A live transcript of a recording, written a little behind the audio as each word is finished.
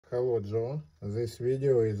Hello Joe, this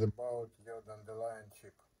video is about your Dandelion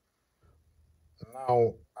chip.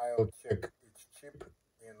 Now I'll check each chip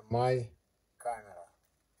in my camera.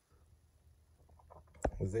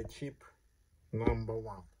 The chip number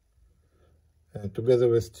 1. Together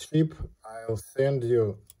with chip I'll send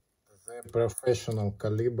you the professional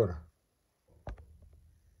caliber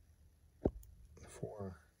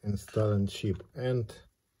for installing chip and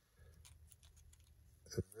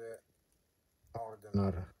the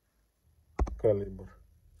ordinary caliber.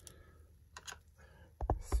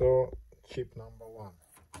 So chip number 1.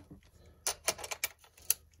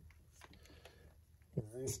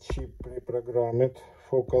 This chip pre-programmed.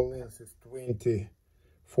 Focal length is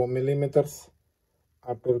 24 millimeters,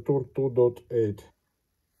 aperture 2.8.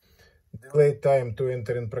 Delay time to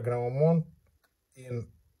enter in program mode in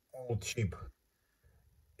all chip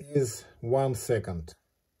is 1 second,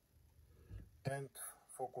 and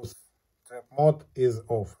focus trap mode is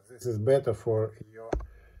off. This is better for your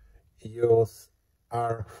EOS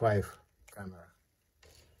R5 camera.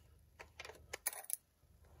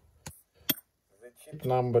 The chip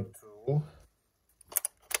number 2.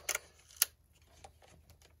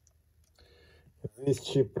 This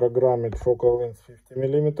chip programmed focal length 50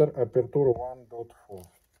 millimeter, aperture 1.4.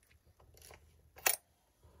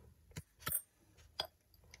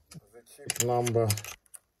 The chip number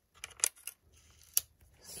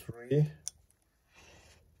 3.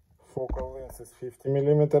 Focal length is 50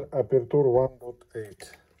 millimeter, aperture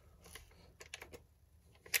 1.8.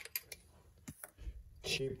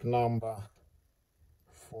 Chip number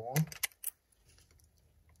 4.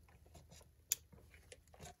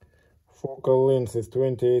 Focal length is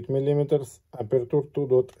 28 millimeters, aperture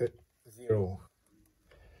 2.0.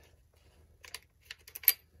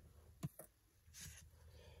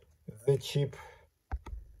 The chip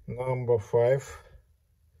number 5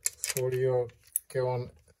 for your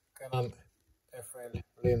Canon FL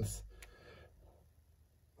lens.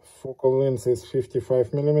 Focal length is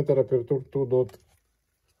 55 millimeter, aperture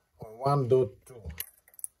 1.2.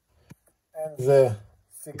 And the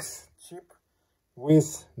 6th chip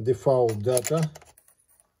with default data.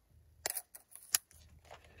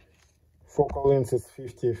 Focal length is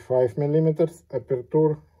 55 millimeters,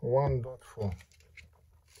 aperture 1.4.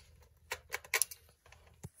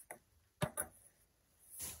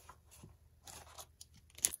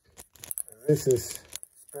 This is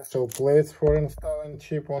special plates for installing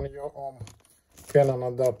chip on your own Canon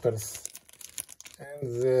adapters,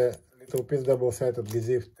 and the little piece double-sided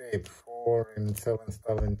adhesive tape for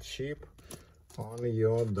installing chip on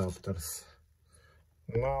your adapters.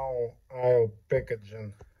 Now I'll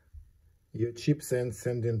packaging your chips and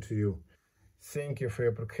send them to you. Thank you for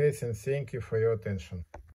your purchase and thank you for your attention.